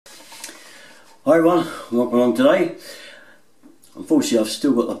Hi everyone, welcome along today. Unfortunately I've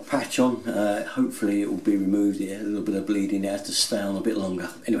still got the patch on, hopefully it will be removed. A little bit of bleeding, it has to stay on a bit longer.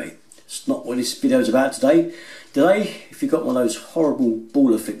 Anyway, it's not what this video is about today. Today, if you've got one of those horrible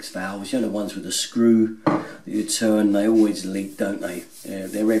ballafix valves, you know, the ones with the screw that you turn, they always leak, don't they?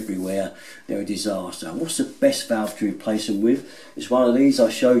 They're everywhere, they're a disaster. What's the best valve to replace them with? It's one of these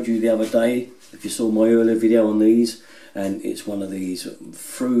I showed you the other day, if you saw my earlier video on these. And it's one of these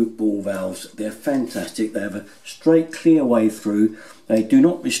through ball valves. They're fantastic. They have a straight clear way through. They do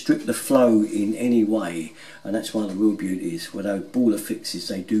not restrict the flow in any way, and that's one of the real beauties. With those ballafixes,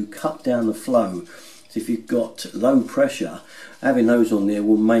 they do cut down the flow. So if you've got low pressure, having those on there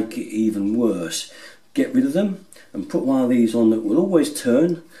will make it even worse. Get rid of them and put one of these on that will always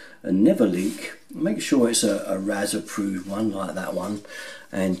turn and never leak. Make sure it's a RAS approved one like that one,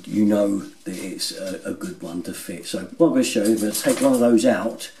 and you know that it's a good one to fit. So what I'm going to show you, I'm going to take one of those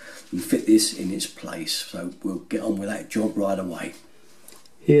out and fit this in its place. So we'll get on with that job right away.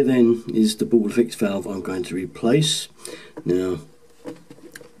 Here then is the ballafix valve I'm going to replace. Now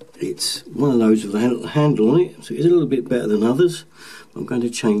it's one of those with a handle on it, so it's a little bit better than others. I'm going to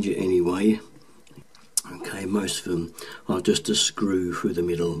change it anyway. Okay, most of them are just a screw through the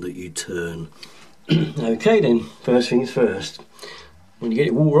middle that you turn. Okay then, first things first. When you get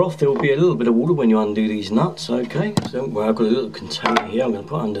your water off, there will be a little bit of water when you undo these nuts, okay? So don't worry, I've got a little container here I'm going to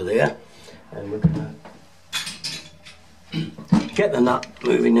put under there. And we're going to get the nut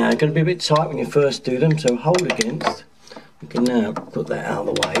moving now. It's going to be a bit tight when you first do them, so hold against. We can now put that out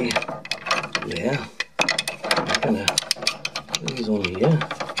of the way. There. I'm going to put these on here.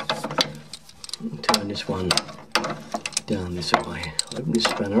 And turn this one down this way. Open this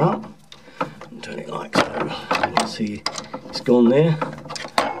spanner up and turn it like so. You can see it's gone there.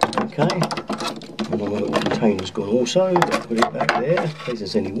 Okay. And my little container's gone also. Put it back there in case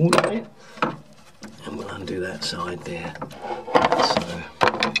there's any water in it. And we'll undo that side there. So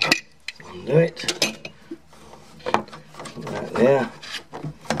undo it. Put that there.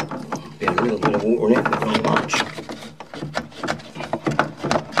 Be a little bit of water in it, but not much.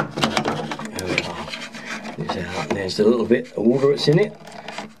 There we are. It's out. And there's a little bit of water that's in it.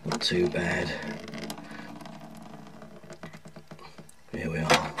 Not too bad. There we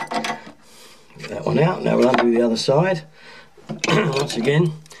are. Get that one out. Now we'll undo the other side. Once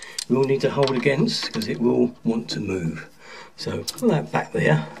again, we'll need to hold against because it will want to move. So put that back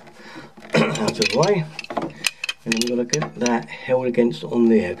there, out of the way. And we've got to get that held against on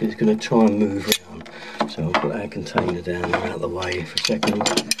there because it's going to try and move around. So I'll put our container down there out of the way for a second.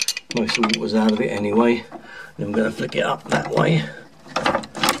 Most of the water's out of it anyway. And I'm going to flick it up that way,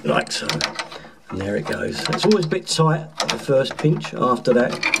 like so. And there it goes. It's always a bit tight at the first pinch. After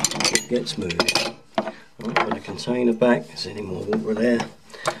that, it gets moving. Right, put the container back. Is there any more water there?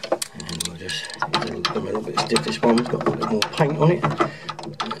 And we'll just, it's a little bit stiff, this one. It's got a bit more paint on it.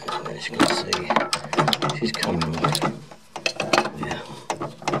 And as you can see, this is coming off. Yeah.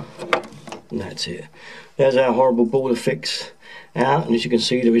 And that's it. There's our horrible ballafix out. And as you can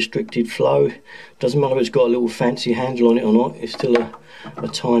see, the restricted flow. Doesn't matter if it's got a little fancy handle on it or not. It's still a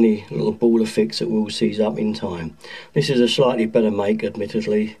tiny little ballafix that will seize up in time. This is a slightly better make,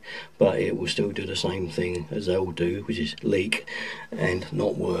 admittedly, but it will still do the same thing as they all do, which is leak and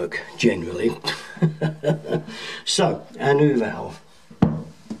not work generally. So our new valve.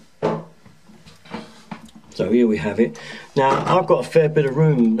 So here we have it. Now I've got a fair bit of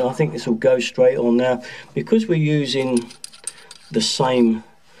room. I think this will go straight on now because we're using the same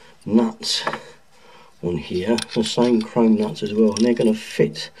nuts on here, the same chrome nuts as well, and they're going to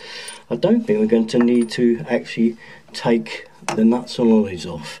fit. I don't think we're going to need to actually take the nuts and lollies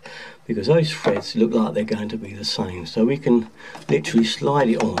off because those threads look like they're going to be the same, so we can literally slide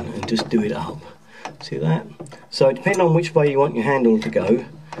it on and just do it up. See that? So depending on which way you want your handle to go,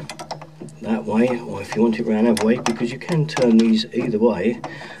 that way, or if you want it round that way, because you can turn these either way,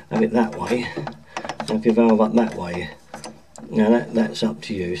 have it that way, have your valve up that way. Now that's up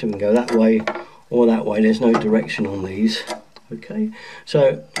to you, so we can go that way or that way. There's no direction on these. Okay,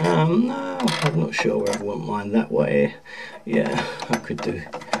 so no, I'm not sure whether I want mine that way. Yeah, I could do,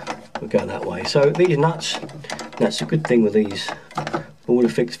 we'll go that way. So these nuts, that's a good thing with these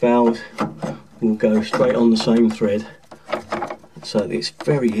ballafix valves, will go straight on the same thread, so it's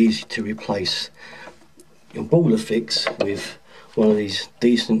very easy to replace your ballafix with one of these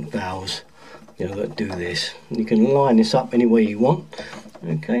decent valves, you know, that do this. And you can line this up any way you want.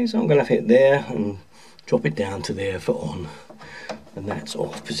 Okay, so I'm going to have it there and drop it down to there for on, and that's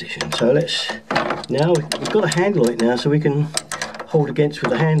off position. So let's, now we've got a handle on it now, so we can hold against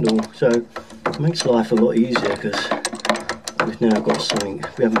with the handle, so it makes life a lot easier because we've now got something.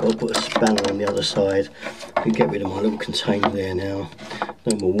 We haven't got to put a spanner on the other side. I can get rid of my little container there now.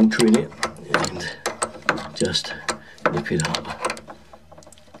 No more water in it, and just nip it up.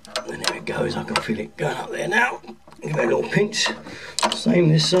 And there it goes. I can feel it going up there now. Give it a little pinch. Same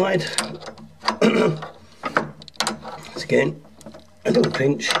this side. Again, a little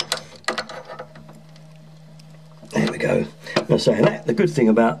pinch. There we go. Now saying that, the good thing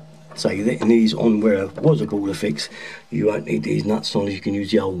about getting these on where it was a ballafix, you won't need these nuts on. You can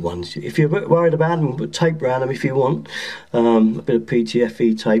use the old ones. If you're a bit worried about them, put tape around them if you want. A bit of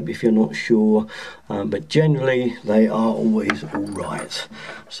PTFE tape if you're not sure. But generally they are always all right.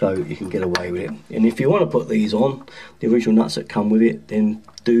 So you can get away with it. And if you want to put these on, the original nuts that come with it, then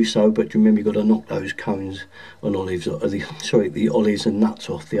do so. But remember, you've got to knock those cones and olives, or the olives and nuts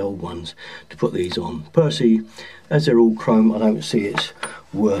off, the old ones, to put these on. Personally, as they're all chrome, I don't see it's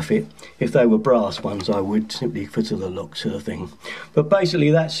worth it. If they were brass ones, I would, simply for the look sort of thing. But basically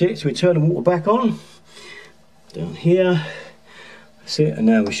that's it. So we turn the water back on down here. That's it, and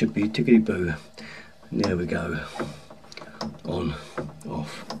now we should be tickety boo. And there we go. On,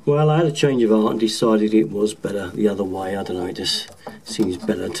 off. Well, I had a change of heart and decided it was better the other way. I don't know, it just seems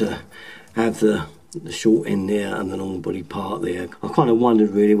better to have the short end there and the long body part there. I kind of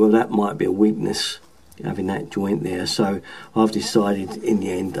wondered really, well, that might be a weakness, having that joint there. So I've decided in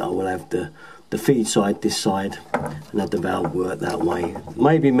the end I will have the feed side this side and have the valve work that way.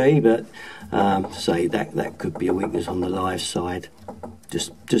 Maybe me, but say that could be a weakness on the live side.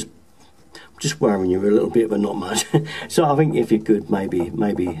 Just worrying you a little bit, but not much. So I think if you could maybe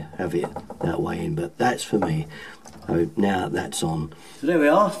have it that way in, but that's for me. So now that's on. So there we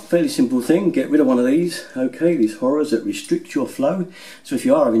are, fairly simple thing. Get rid of one of these, okay, these horrors that restrict your flow. So if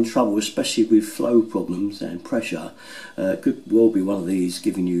you are having trouble, especially with flow problems and pressure, could well be one of these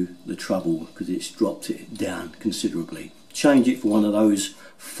giving you the trouble because it's dropped it down considerably. Change it for one of those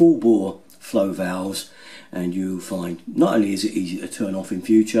full bore flow valves, and you'll find not only is it easy to turn off in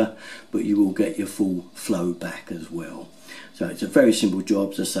future, but you will get your full flow back as well. So it's a very simple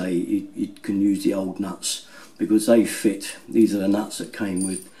job. To say you can use the old nuts because they fit. These are the nuts that came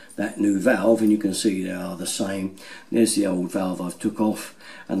with that new valve, and you can see they are the same. There's the old valve I've took off,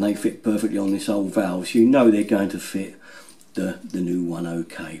 and they fit perfectly on this old valve, so you know they're going to fit the new one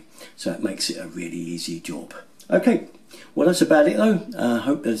okay. So it makes it a really easy job. Okay, well that's about it though. I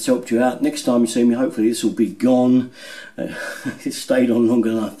hope that's helped you out. Next time you see me, hopefully this will be gone. It stayed on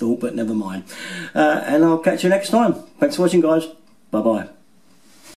longer than I thought, but never mind. And I'll catch you next time. Thanks for watching, guys. Bye bye.